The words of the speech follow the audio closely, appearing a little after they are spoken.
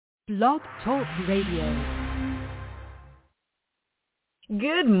Blog Talk Radio.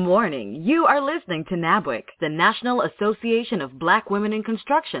 Good morning. You are listening to Nabwic, the National Association of Black Women in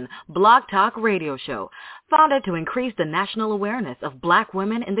Construction Blog Talk Radio show, founded to increase the national awareness of Black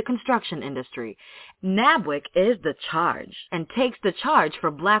women in the construction industry. Nabwic is the charge and takes the charge for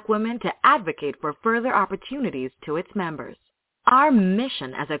Black women to advocate for further opportunities to its members. Our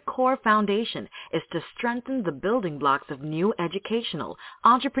mission as a core foundation is to strengthen the building blocks of new educational,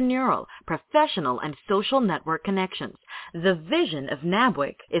 entrepreneurial, professional, and social network connections. The vision of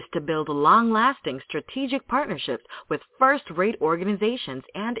Nabwic is to build long-lasting strategic partnerships with first-rate organizations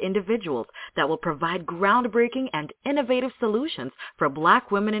and individuals that will provide groundbreaking and innovative solutions for Black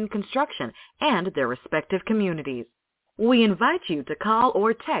women in construction and their respective communities. We invite you to call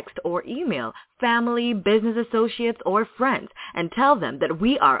or text or email family, business associates, or friends and tell them that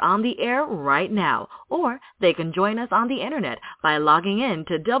we are on the air right now, or they can join us on the internet by logging in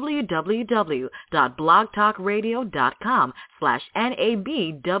to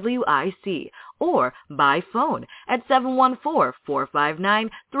www.blogtalkradio.com/NABWIC or by phone at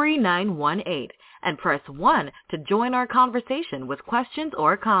 714-459-3918 and press 1 to join our conversation with questions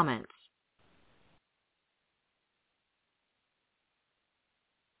or comments.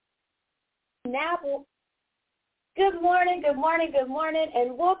 Good morning, and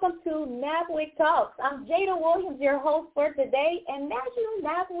welcome to Nabwic Talks. I'm Jada Williams, your host for today, and National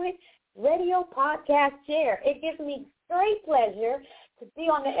Nabwic Radio Podcast Chair. It gives me great pleasure to be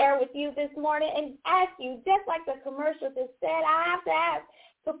on the air with you this morning and ask you, just like the commercial just said, I have to ask,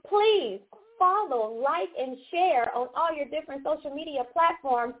 so please follow, like, and share on all your different social media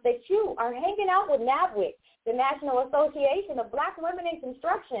platforms that you are hanging out with Nabwic, the National Association of Black Women in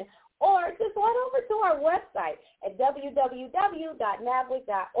Construction. Or just head over to our website at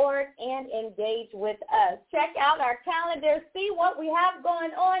www.nabwic.org and engage with us. Check out our calendar, see what we have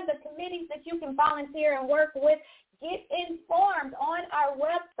going on, the committees that you can volunteer and work with. Get informed on our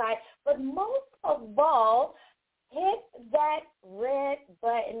website. But most of all, hit that red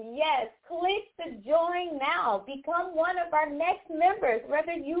button. Yes, click the join now. Become one of our next members,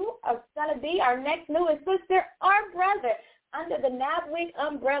 whether you are going to be our next newest sister or brother. Under the Nabwic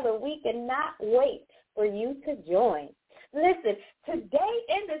umbrella, we cannot wait for you to join. Listen, today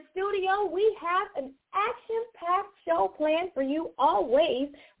in the studio, we have an action-packed show planned for you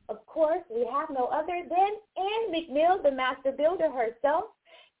always. Of course, we have no other than Ann McNeil, the master builder herself,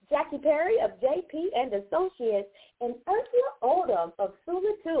 Jackie Perry of JP and Associates, and Ursula Odom of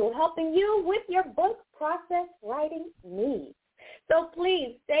Sula 2, helping you with your book process writing needs. So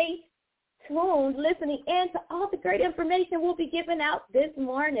please stay tuned, listening in to all the great information we'll be giving out this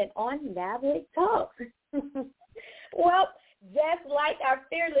morning on Nabwic Talk. Well, just like our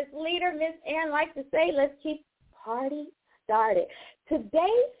fearless leader, Miss Ann, likes to say, let's keep party started.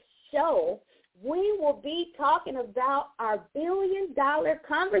 Today's show, we will be talking about our billion-dollar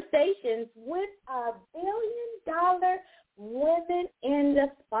conversations with our billion-dollar women in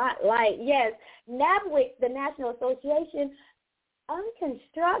the spotlight. Yes, Nabwic, the National Association on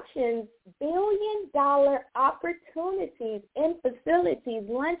Construction's billion-dollar opportunities in facilities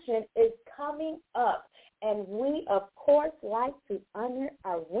luncheon is coming up, and we, of course, like to honor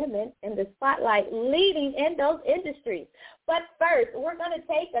our women in the spotlight leading in those industries. But first, we're going to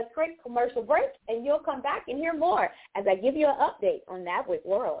take a quick commercial break, and you'll come back and hear more as I give you an update on Nabwic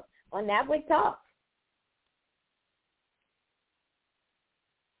World on Nabwic Talk.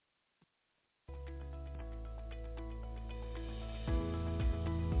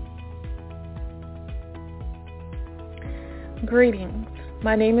 Greetings.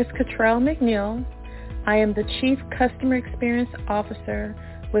 My name is Cottrell McNeil. I am the Chief Customer Experience Officer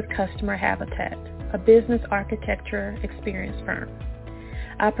with Customer Habitat, a business architecture experience firm.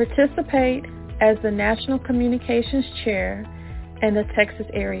 I participate as the National Communications Chair and the Texas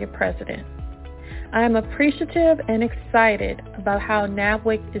Area President. I am appreciative and excited about how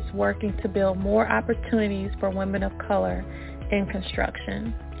Nabwic is working to build more opportunities for women of color in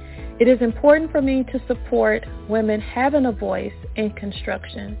construction. It is important for me to support women having a voice in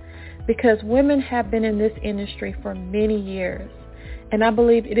construction because women have been in this industry for many years, and I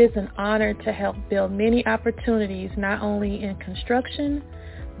believe it is an honor to help build many opportunities not only in construction,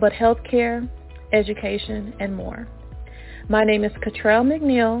 but healthcare, education, and more. My name is Cottrell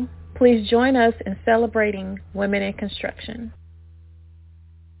McNeil. Please join us in celebrating women in construction.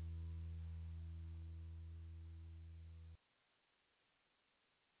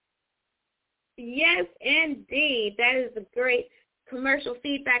 Yes, indeed. That is a great commercial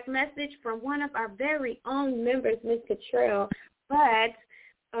feedback message from one of our very own members, Ms. Cottrell. But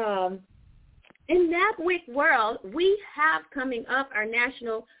in Nabwic World, we have coming up our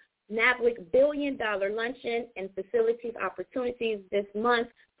National Nabwic $1 billion luncheon and facilities opportunities this month.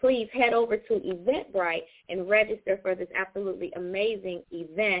 Please head over to Eventbrite and register for this absolutely amazing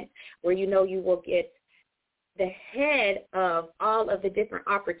event where you know you will get the head of all of the different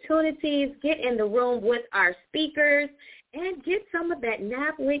opportunities, get in the room with our speakers, and get some of that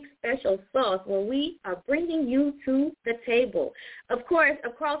Nabwic special sauce where we are bringing you to the table. Of course,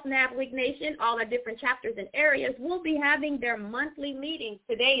 across Nabwic Nation, all our different chapters and areas will be having their monthly meetings.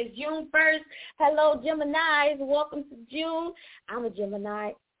 Today is June 1st. Hello, Geminis. Welcome to June. I'm a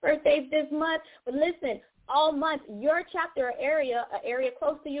Gemini. Birthdays this month. But listen, all month, your chapter or area, an area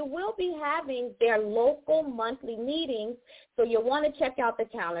close to you, will be having their local monthly meetings. So you'll want to check out the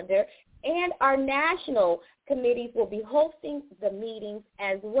calendar. And our national committees will be hosting the meetings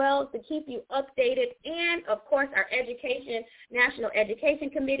as well to keep you updated. And, of course, our National Education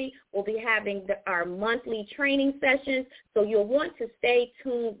Committee will be having our monthly training sessions. So you'll want to stay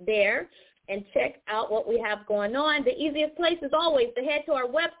tuned there and check out what we have going on. The easiest place is always to head to our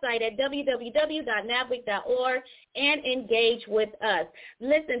website at www.nabwic.org and engage with us.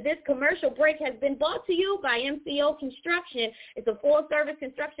 Listen, this commercial break has been brought to you by MCO Construction. It's a full-service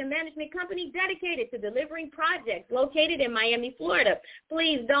construction management company dedicated to delivering projects located in Miami, Florida.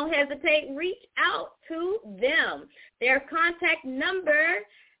 Please don't hesitate. Reach out to them. Their contact number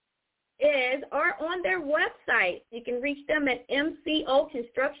are on their website. You can reach them at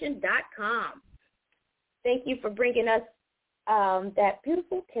mcoconstruction.com. Thank you for bringing us that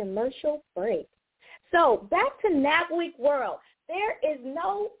beautiful commercial break. So back to Nabwic World. There is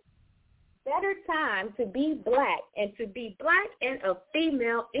no better time to be black and a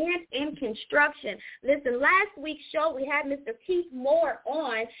female and in construction. Listen, last week's show we had Mr. Keith Moore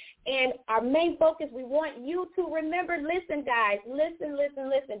on, and our main focus, we want you to remember, listen, guys, listen.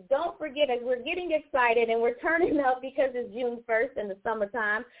 Don't forget, as we're getting excited and we're turning up because it's June 1st in the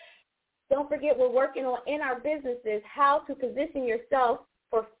summertime, don't forget we're working on in our businesses how to position yourself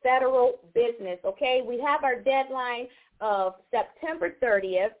for federal business, okay? We have our deadline of September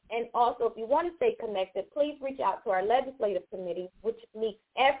 30th, and also if you want to stay connected, please reach out to our legislative committee, which meets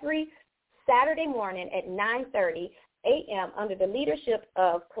every Saturday morning at 9:30 a.m. under the leadership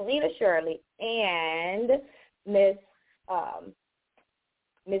of Kalina Shirley and Miss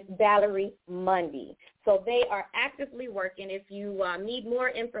Valerie Mundy. So they are actively working. If you need more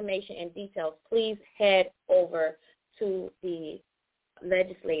information and details, please head over to the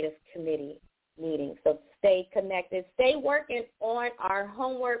legislative committee meeting. So stay connected. Stay working on our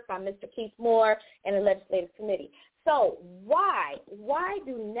homework by Mr. Keith Moore and the legislative committee. So why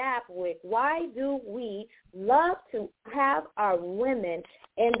do Nabwic, why do we love to have our women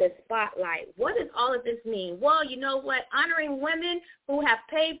in the spotlight? What does all of this mean? Well, you know what? Honoring women who have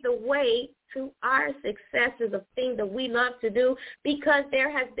paved the way to our success is a thing that we love to do because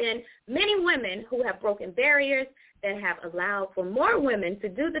there has been many women who have broken barriers that have allowed for more women to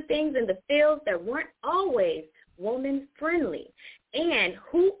do the things in the fields that weren't always woman-friendly, and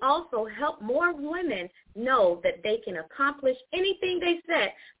who also help more women know that they can accomplish anything they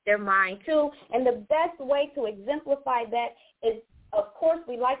set their mind to. And the best way to exemplify that is, of course,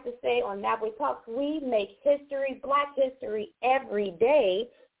 we like to say on Nabwic Talks, we make history, black history, every day.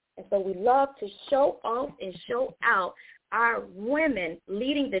 And so we love to show off and show out our women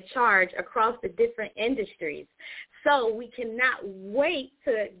leading the charge across the different industries. So we cannot wait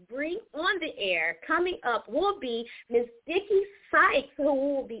to bring on the air. Coming up will be Ms. Dickie Sykes, who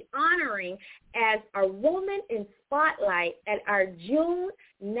we will be honoring as our Woman in Spotlight at our June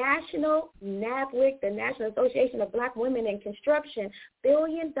National Nabwic, the National Association of Black Women in Construction, $1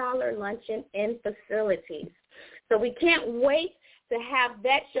 billion luncheon and facilities. So we can't wait to have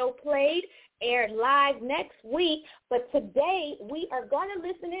that show played, aired live next week. But today we are going to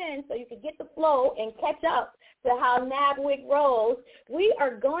listen in so you can get the flow and catch up to how Nabwic rolls. We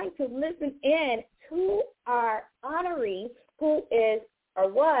are going to listen in to our honoree who is or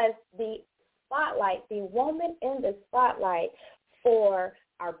was the spotlight, the woman in the spotlight for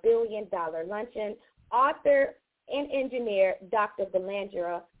our $1 billion luncheon, author and engineer, Dr.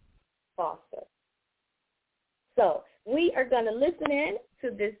 Bellandra Foster. So we are going to listen in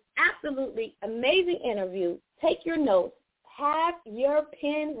to this absolutely amazing interview. Take your notes. Have your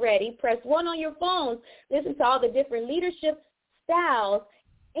pen ready. Press 1 on your phone. Listen to all the different leadership styles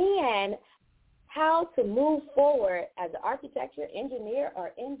and how to move forward as an architecture, engineer,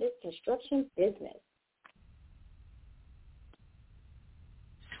 or in this construction business.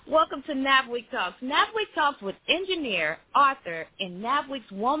 Welcome to Nabwic Talks. Nabwic Talks with engineer, author, and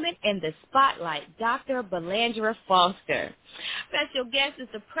Nabwic's Woman in the Spotlight, Dr. Bellandra Foster. Special guest is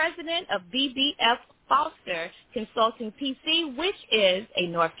the president of BBF Foster Consulting PC, which is a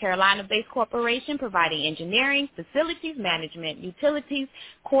North Carolina-based corporation providing engineering, facilities management, utilities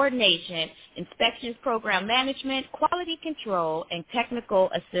coordination, inspections program management, quality control, and technical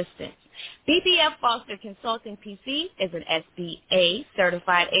assistance. BBF Foster Consulting PC is an SBA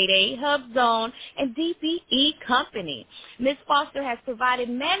certified 8A Hub Zone and DBE company. Ms. Foster has provided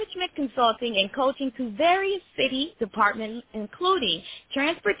management consulting and coaching to various city departments, including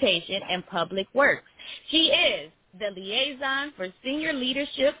transportation and public works. She is the liaison for senior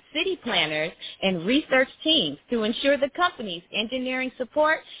leadership, city planners, and research teams to ensure the company's engineering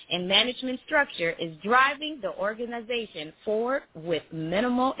support and management structure is driving the organization forward with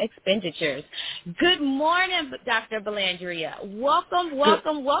minimal expenditures. Good morning, Dr. Bellandra.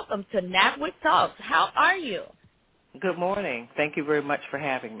 Welcome to Nabwic Talks. How are you? Good morning. Thank you very much for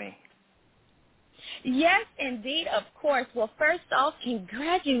having me. Yes, indeed, of course. Well, first off,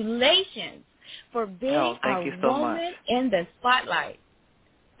 congratulations for being a woman in the spotlight.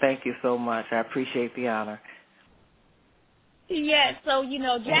 Thank you so much. I appreciate the honor. Yes, so,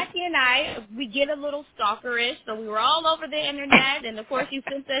 Jackie and I, we get a little stalkerish, so we were all over the Internet, and, of course, you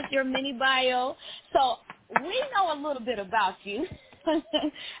sent us your mini bio. So we know a little bit about you.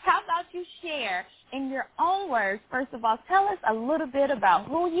 How about you share, in your own words, first of all, tell us a little bit about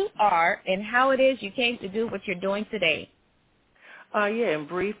who you are and how it is you came to do what you're doing today. In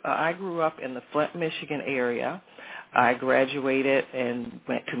brief, I grew up in the Flint, Michigan area. I graduated and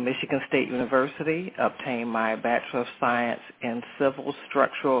went to Michigan State University, obtained my Bachelor of Science in Civil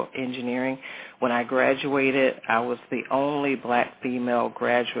Structural Engineering. When I graduated, I was the only black female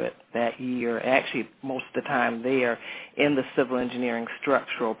graduate that year, actually most of the time there, in the Civil Engineering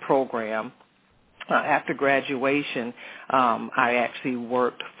Structural program. After graduation, I actually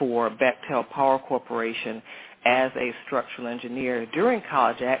worked for Bechtel Power Corporation as a structural engineer. During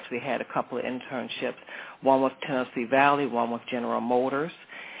college, I actually had a couple of internships, one with Tennessee Valley, one with General Motors.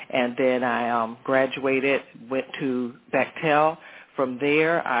 And then I graduated, went to Bechtel. From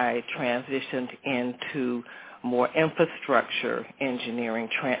there, I transitioned into more infrastructure engineering,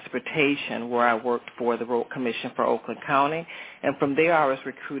 transportation, where I worked for the Road Commission for Oakland County. And from there, I was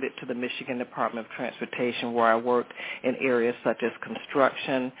recruited to the Michigan Department of Transportation, where I worked in areas such as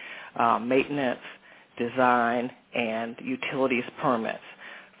construction, maintenance, design, and utilities permits.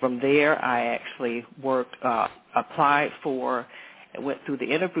 From there, I actually applied for, went through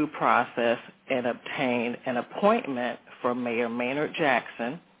the interview process, and obtained an appointment from Mayor Maynard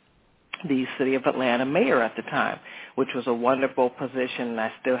Jackson, the City of Atlanta mayor at the time, which was a wonderful position, and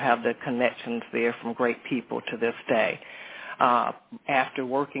I still have the connections there from great people to this day. After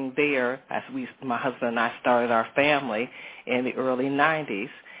working there, my husband and I started our family in the early 90s.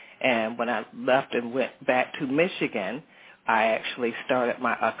 And when I left and went back to Michigan, I actually started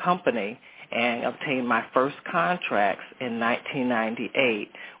a company and obtained my first contracts in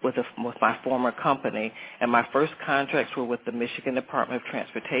 1998 with my former company. And my first contracts were with the Michigan Department of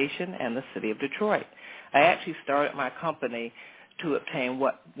Transportation and the City of Detroit. I actually started my company to obtain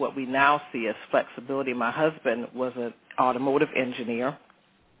what we now see as flexibility. My husband was an automotive engineer,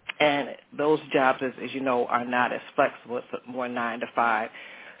 and those jobs, as you know, are not as flexible. It's more 9 to 5.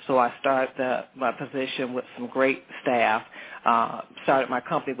 So I started my position with some great staff, started my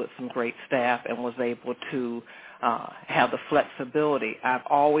company with some great staff, and was able to have the flexibility. I've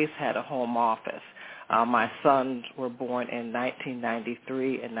always had a home office. My sons were born in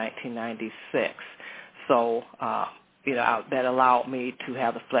 1993 and 1996. So, that allowed me to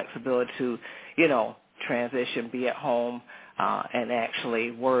have the flexibility to, transition, be at home, and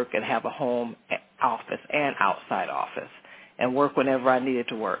actually work and have a home office and outside office, and work whenever I needed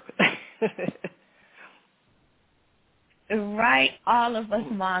to work. Right. All of us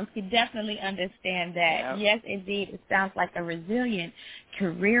moms can definitely understand that. Yep. Yes, indeed. It sounds like a resilient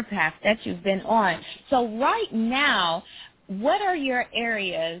career path that you've been on. So right now, what are your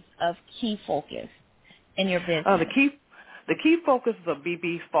areas of key focus in your business? The key focus of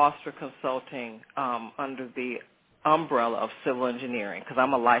BB Foster Consulting under the umbrella of civil engineering, because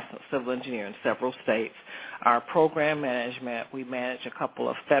I'm a licensed civil engineer in several states. Our program management, we manage a couple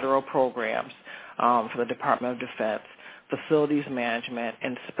of federal programs for the Department of Defense, facilities management,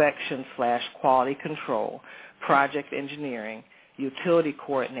 inspection/quality control, project engineering, utility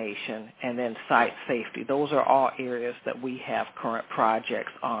coordination, and then site safety. Those are all areas that we have current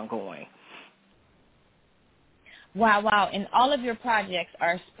projects ongoing. Wow. And all of your projects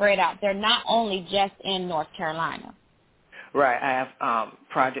are spread out. They're not only just in North Carolina. Right. I have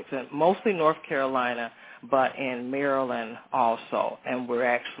projects in mostly North Carolina, but in Maryland also. And we're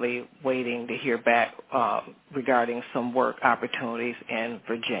actually waiting to hear back regarding some work opportunities in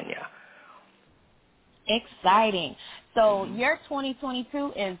Virginia. exciting. So your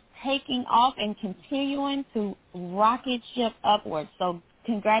 2022 is taking off and continuing to rocket ship upwards. So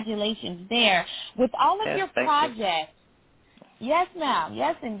congratulations there. With all of your projects, yes, ma'am.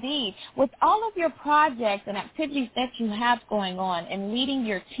 Yes, indeed. With all of your projects and activities that you have going on and leading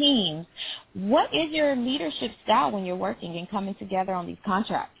your teams, what is your leadership style when you're working and coming together on these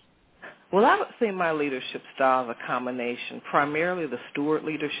contracts? Well, I would say my leadership style is a combination, primarily the steward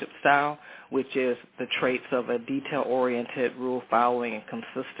leadership style, which is the traits of a detail-oriented, rule-following, and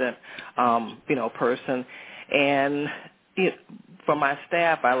consistent, person. And for my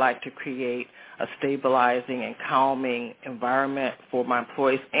staff, I like to create a stabilizing and calming environment for my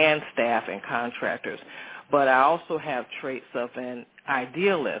employees and staff and contractors. But I also have traits of an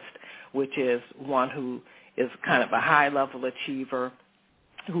idealist, which is one who is kind of a high-level achiever,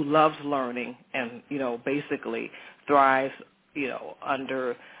 who loves learning and, basically thrives,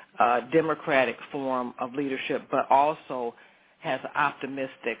 under a democratic form of leadership, but also has an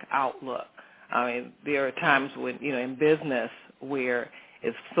optimistic outlook. I mean, there are times when, in business where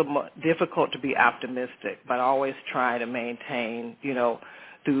it's somewhat difficult to be optimistic, but I always try to maintain,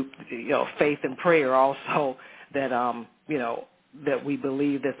 through, faith and prayer also that, that we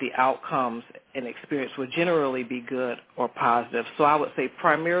believe that the outcomes and experience will generally be good or positive. So I would say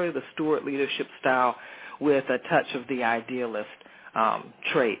primarily the steward leadership style with a touch of the idealist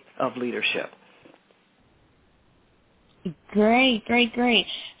trait of leadership. Great.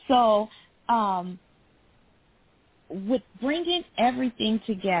 So with bringing everything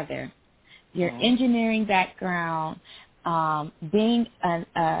together, your engineering background, being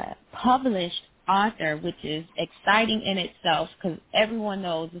a published author, which is exciting in itself because everyone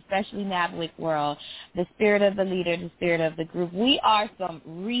knows, especially Nabwic world, the spirit of the leader, the spirit of the group. We are some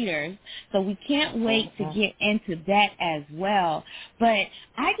readers, so we can't wait to get into that as well. But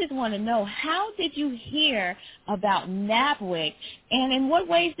I just want to know, how did you hear about Nabwic, and in what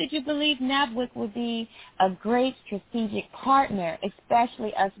ways did you believe Nabwic would be a great strategic partner,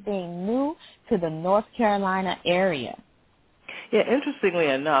 especially us being new to the North Carolina area? Yeah, interestingly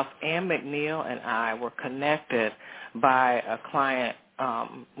enough, Ann McNeil and I were connected by a client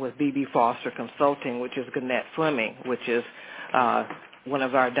with B.B. Foster Consulting, which is Gannett Fleming, which is one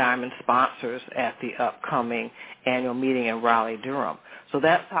of our diamond sponsors at the upcoming annual meeting in Raleigh-Durham. So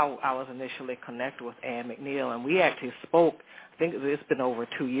that's how I was initially connected with Ann McNeil, and we actually spoke, I think it's been over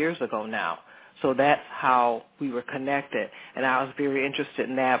 2 years ago now. So that's how we were connected. And I was very interested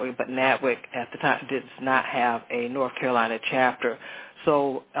in Nabwic, but Nabwic at the time did not have a North Carolina chapter.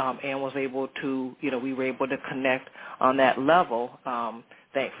 So Ann was able to, we were able to connect on that level,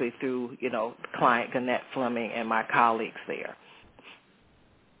 thankfully through, client Gannett Fleming and my colleagues there.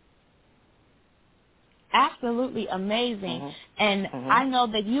 Absolutely amazing. And I know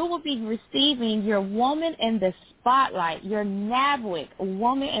that you will be receiving your Woman in the Spotlight, your Nabwic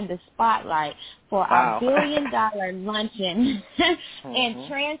Woman in the Spotlight for our $1 billion luncheon and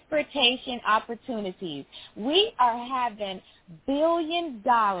transportation opportunities. We are having $1 billion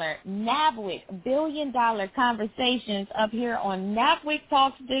Nabwic $1 billion conversations up here on Nabwic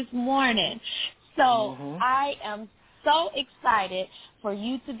Talks this morning. So I am so excited for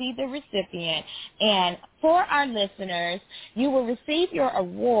you to be the recipient. And for our listeners, you will receive your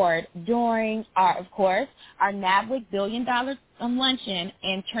award during our Nabwic $1 billion luncheon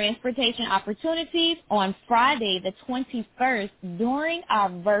and transportation opportunities on Friday the 21st during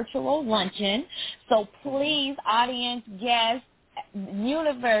our virtual luncheon. So please, audience, guests,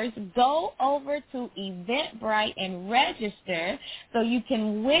 universe, go over to Eventbrite and register so you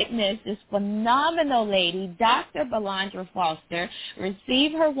can witness this phenomenal lady, Dr. Bellandra Foster,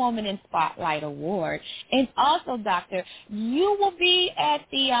 receive her Woman in Spotlight Award. And also, Doctor, you will be at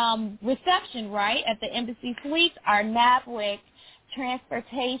the reception, right, at the Embassy Suites, our Nabwic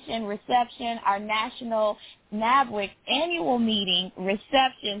transportation reception, our national Nabwic annual meeting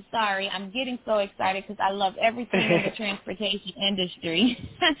reception. Sorry, I'm getting so excited because I love everything in the transportation industry,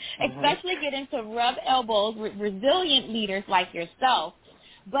 especially getting to rub elbows with resilient leaders like yourself.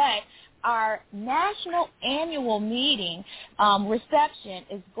 But our national annual meeting reception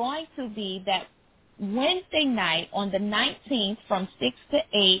is going to be that Wednesday night on the 19th from 6 to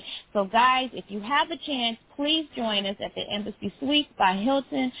 8. So, guys, if you have a chance, please join us at the Embassy Suites by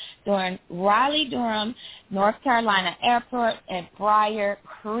Hilton during Raleigh-Durham, North Carolina Airport at Briar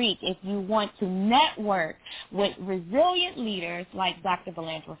Creek if you want to network with resilient leaders like Dr.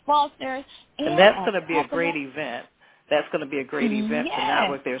 Bellandra Foster. And that's going to be a great event. That's going to be a great event for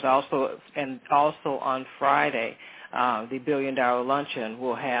Nabwic. There's also on Friday, the $1 billion luncheon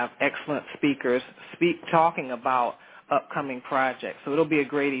will have excellent speakers talking about upcoming projects. So it'll be a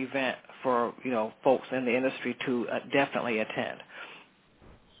great event for, folks in the industry to definitely attend.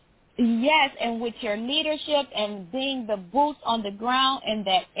 Yes, and with your leadership and being the boots on the ground in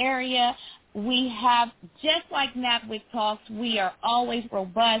that area, we have, just like Nabwic Talks, we are always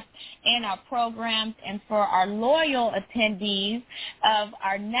robust in our programs. And for our loyal attendees of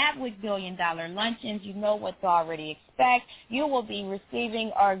our Nabwic $1 Billion Luncheons, you know what to already expect. You will be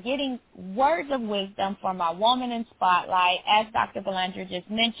receiving or getting words of wisdom from our Woman in Spotlight. As Dr. Bellandra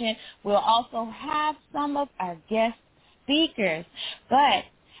just mentioned, we'll also have some of our guest speakers. But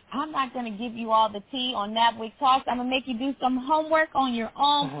I'm not going to give you all the tea on Nabwic Talks. I'm going to make you do some homework on your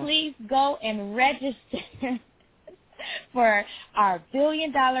own. Mm-hmm. Please go and register for our $1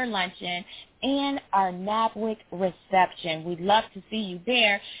 Billion Luncheon and our Nabwic reception. We'd love to see you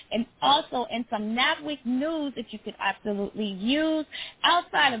there. And also in some Nabwic news that you could absolutely use.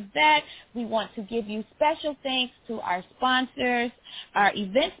 Outside of that, we want to give you special thanks to our sponsors, our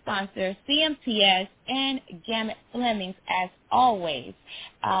event sponsors, CMTS and Gamut Flemings, as always,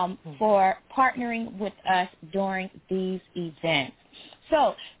 for partnering with us during these events.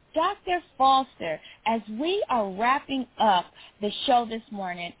 So, Dr. Foster, as we are wrapping up the show this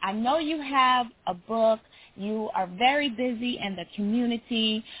morning, I know you have a book. You are very busy in the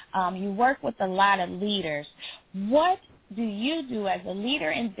community. You work with a lot of leaders. What do you do as a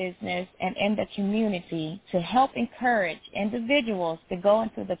leader in business and in the community to help encourage individuals to go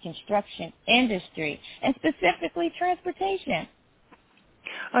into the construction industry, and specifically transportation?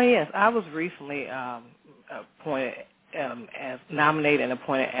 Oh, yes. I was recently appointed as nominated and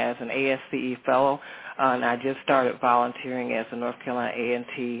appointed as an ASCE fellow, and I just started volunteering as a North Carolina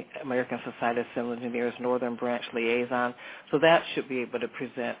A&T American Society of Civil Engineers Northern Branch liaison. So that should be able to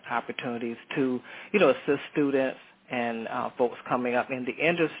present opportunities to, assist students and folks coming up in the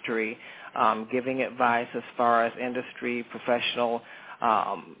industry, giving advice as far as industry, professional,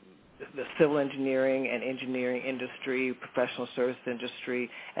 the civil engineering and engineering industry, professional service industry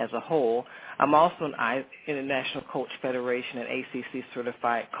as a whole. I'm also an International Coach Federation and ACC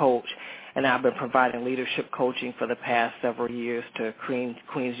certified coach, and I've been providing leadership coaching for the past several years to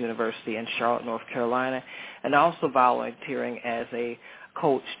Queen's University in Charlotte, North Carolina, and also volunteering as a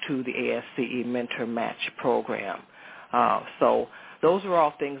coach to the ASCE Mentor Match program. So those are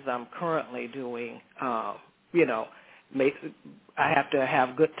all things I'm currently doing, I have to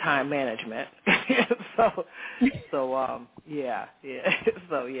have good time management. So those are things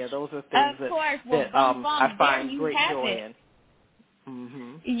that I find great joy in.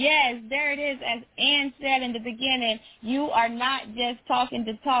 Mm-hmm. Yes, there it is. As Ann said in the beginning, you are not just talking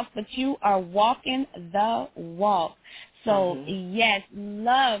the talk, but you are walking the walk. So, yes,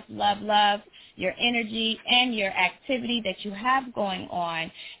 love your energy and your activity that you have going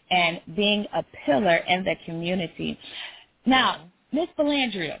on and being a pillar in the community. Now, Ms.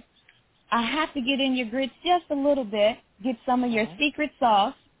 Bellandra, I have to get in your grits just a little bit, get some of your secret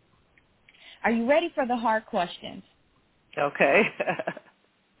sauce. Are you ready for the hard questions? Okay.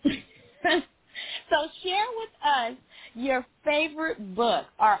 So share with us your favorite book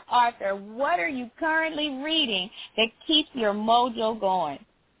or author. What are you currently reading that keeps your mojo going?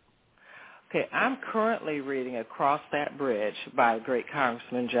 Okay, I'm currently reading Across That Bridge by great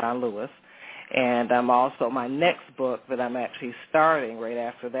Congressman John Lewis. And I'm also, my next book that I'm actually starting right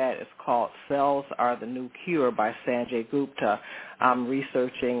after that is called Cells Are the New Cure by Sanjay Gupta. I'm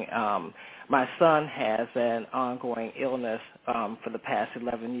researching, my son has an ongoing illness for the past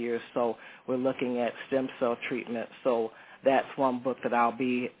 11 years, so we're looking at stem cell treatment. So that's one book that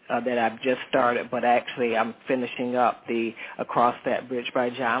that I've just started, but actually I'm finishing up the Across That Bridge by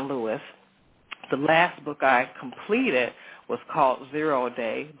John Lewis. The last book I completed was called 0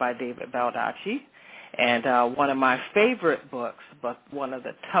 Day by David Baldacci. And one of my favorite books, but one of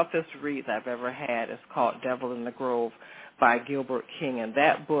the toughest reads I've ever had, is called Devil in the Grove by Gilbert King. And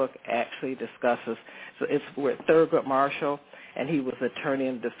that book actually discusses, so it's with Thurgood Marshall, and he was attorney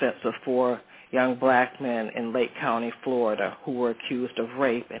in defense of 4 young black men in Lake County, Florida, who were accused of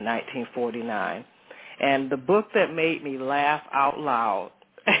rape in 1949. And the book that made me laugh out loud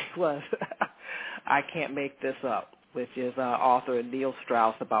was I Can't Make This Up, which is author Neil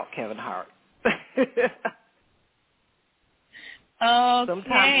Strauss about Kevin Hart. Okay.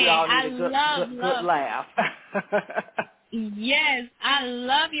 Sometimes we all need a good laugh. Yes, I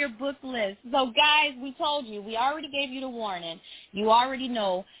love your book list. So, guys, we told you, we already gave you the warning. You already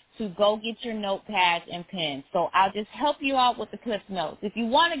know to go get your notepads and pens. So I'll just help you out with the Cliff Notes. If you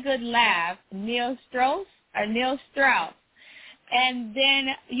want a good laugh, Neil Strauss. And then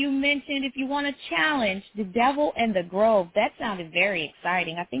you mentioned if you want to challenge The Devil in the Grove. That sounded very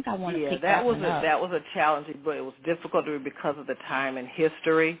exciting. I think I want to pick that one up. That was a challenging book. It was difficult to read because of the time and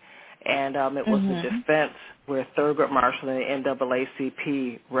history. And it was the defense. We're Thurgood Marshall and the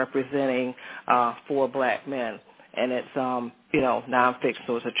NAACP representing 4 black men. And it's, nonfiction,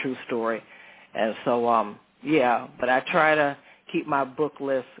 so it's a true story. And so, but I try to keep my book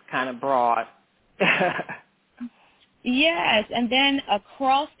list kind of broad. Yes, and then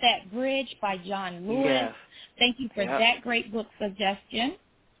Across That Bridge by John Lewis. Yes. Thank you for that great book suggestion.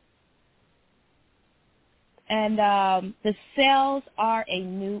 And The Cells Are a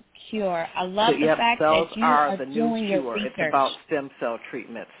New Cure. I love the fact that you are doing your research. It's about stem cell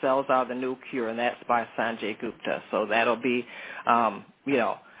treatment. Cells Are the New Cure, and that's by Sanjay Gupta. So that'll be,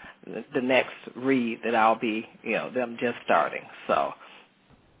 the next read that I'll be, them just starting. So.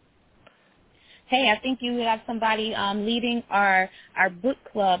 Hey, I think you have somebody leading our book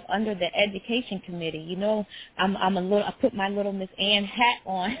club under the education committee. I put my little Miss Ann hat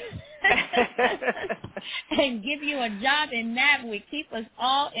on and give you a job in Nabwic. Keep us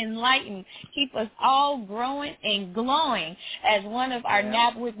all enlightened. Keep us all growing and glowing. As one of our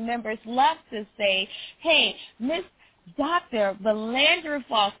Nabwic members loves to say, hey, Miss Dr. Bellandra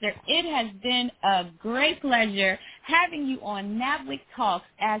Foster, it has been a great pleasure having you on Nabwic Talks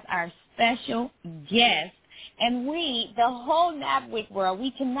as our special guest. And we, the whole Nabwic world,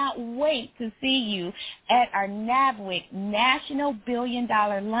 we cannot wait to see you at our Nabwic National $1 Billion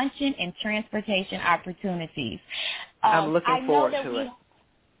Luncheon and Transportation Opportunities. I'm looking forward to it.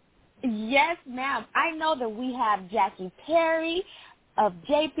 Yes, ma'am. I know that we have Jackie Perry of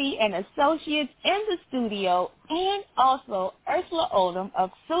JP and Associates in the studio, and also Ursula Oldham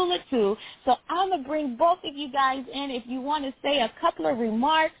of Sula 2. So I'm going to bring both of you guys in. If you want to say a couple of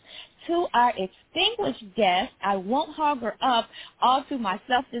remarks to our distinguished guest, I won't hog her up all to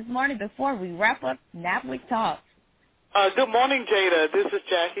myself this morning before we wrap up Nabwic Talks. Good morning, Jada. This is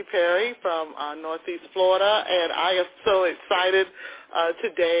Jackie Perry from Northeast Florida, and I am so excited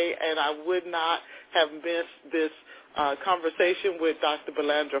today, and I would not have missed this conversation with Dr.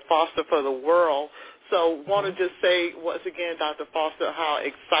 Bellandra Foster for the world. So want to just say once again, Dr. Foster, how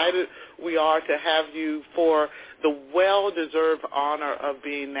excited we are to have you for the well-deserved honor of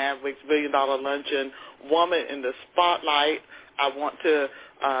being Nabwic's $1 Billion Luncheon Woman in the Spotlight. I want to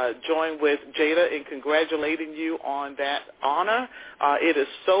join with Jada in congratulating you on that honor. It is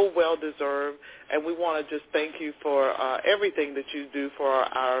so well-deserved, and we want to just thank you for everything that you do for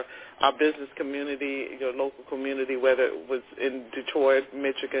our business community, your local community, whether it was in Detroit,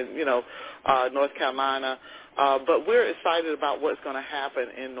 Michigan, North Carolina. But we're excited about what's going to happen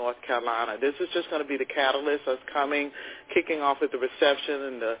in North Carolina. This is just going to be the catalyst that's kicking off with the reception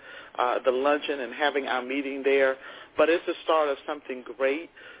and the luncheon and having our meeting there. But it's the start of something great.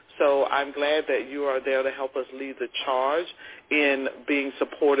 So I'm glad that you are there to help us lead the charge in being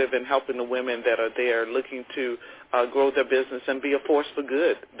supportive and helping the women that are there looking to grow their business and be a force for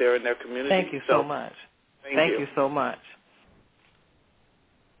good there in their community. Thank you so much. Thank you so much.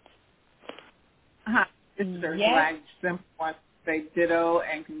 Hi, this is Ursula. I simply want to say ditto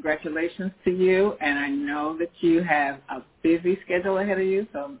and congratulations to you. And I know that you have a busy schedule ahead of you,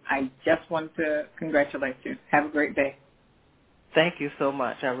 so I just want to congratulate you. Have a great day. Thank you so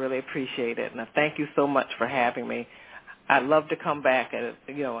much. I really appreciate it. And thank you so much for having me. I'd love to come back at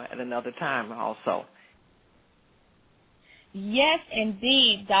another time also. Yes,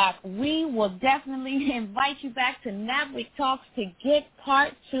 indeed, Doc. We will definitely invite you back to Nabwic Talks to get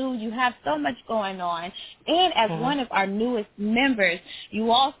part 2. You have so much going on. And as one of our newest members,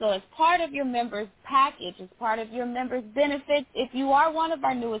 you also, as part of your members package, as part of your members benefits, if you are one of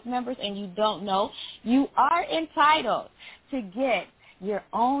our newest members and you don't know, you are entitled to get your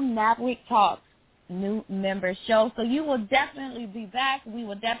own Nabwic Talks new member show. So you will definitely be back. We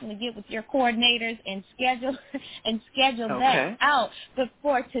will definitely get with your coordinators and schedule that out. But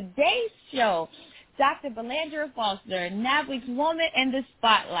for today's show, Dr. Bellandra Foster, Nabwic's Woman in the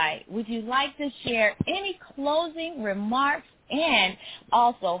Spotlight, would you like to share any closing remarks? And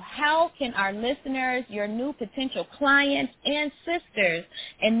also, how can our listeners, your new potential clients and sisters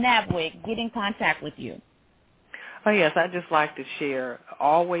in Nabwic get in contact with you? Oh, yes, I'd just like to share,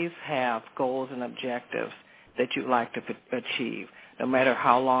 always have goals and objectives that you'd like to achieve, no matter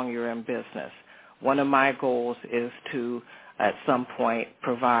how long you're in business. One of my goals is to, at some point,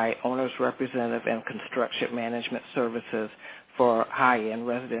 provide owner's representative and construction management services for high-end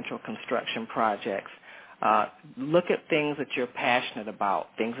residential construction projects. Look at things that you're passionate about,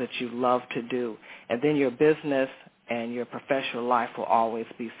 things that you love to do, and then your business and your professional life will always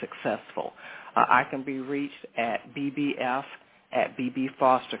be successful. I can be reached at bbf@BB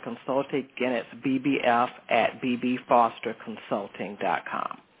Foster Consulting. Again, it's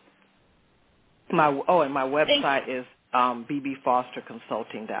bbf@bbfosterconsulting.com. And my website is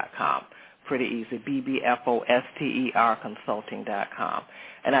bbfosterconsulting.com. Pretty easy, BBFOSTER consulting.com.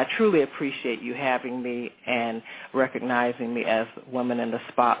 And I truly appreciate you having me and recognizing me as Women in the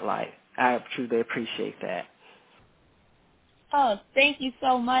Spotlight. I truly appreciate that. Oh, thank you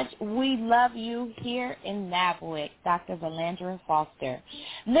so much. We love you here in Nabwic, Dr. Bellandra Foster.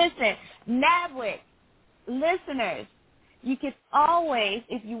 Listen, Nabwic, listeners, you can always,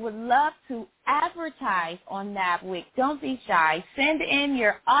 if you would love to advertise on Nabwic, don't be shy. Send in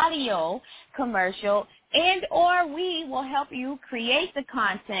your audio commercial and or we will help you create the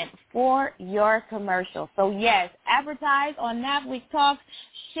content for your commercial. So, yes, advertise on Nabwic Talks.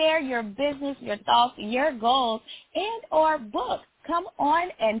 Share your business, your thoughts, your goals, and or book. Come on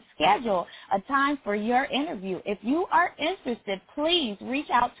and schedule a time for your interview. If you are interested, please reach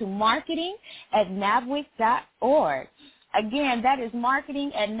out to marketing@nabwic.org. Again, that is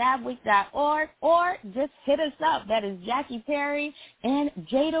marketing@nabwic.org, or just hit us up. That is Jackie Perry and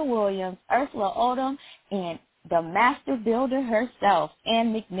Jada Williams, Ursula Odom, and the master builder herself,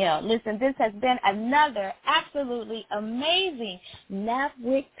 Ann McNeil. Listen, this has been another absolutely amazing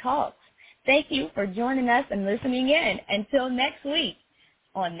Nabwic Talks. Thank you for joining us and listening in. Until next week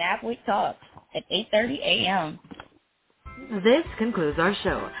on Nabwic Talks at 8:30 a.m. This concludes our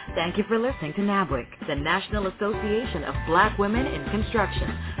show. Thank you for listening to Nabwic, the National Association of Black Women in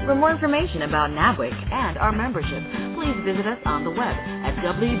Construction. For more information about Nabwic and our membership, please visit us on the web at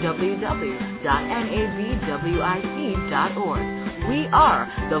www.nabwic.org. We are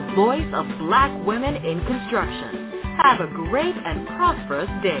the voice of Black women in construction. Have a great and prosperous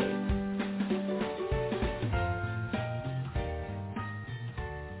day.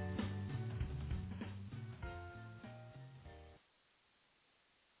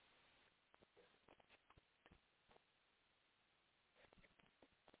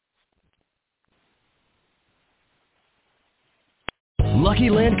 Lucky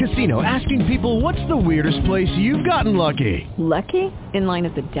Land Casino, asking people, what's the weirdest place you've gotten lucky? Lucky? In line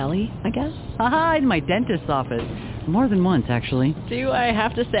at the deli, I guess? Aha, in my dentist's office. More than once, actually. Do I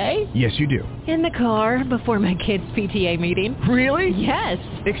have to say? Yes, you do. In the car before my kids' PTA meeting. Really? Yes.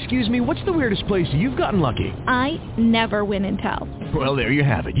 Excuse me, what's the weirdest place you've gotten lucky? I never win and tell. Well, there you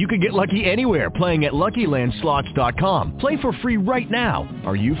have it. You can get lucky anywhere, playing at LuckyLandSlots.com. Play for free right now.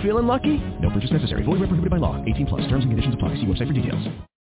 Are you feeling lucky? No purchase necessary. Void where prohibited by law. 18+. Terms and conditions apply. See website for details.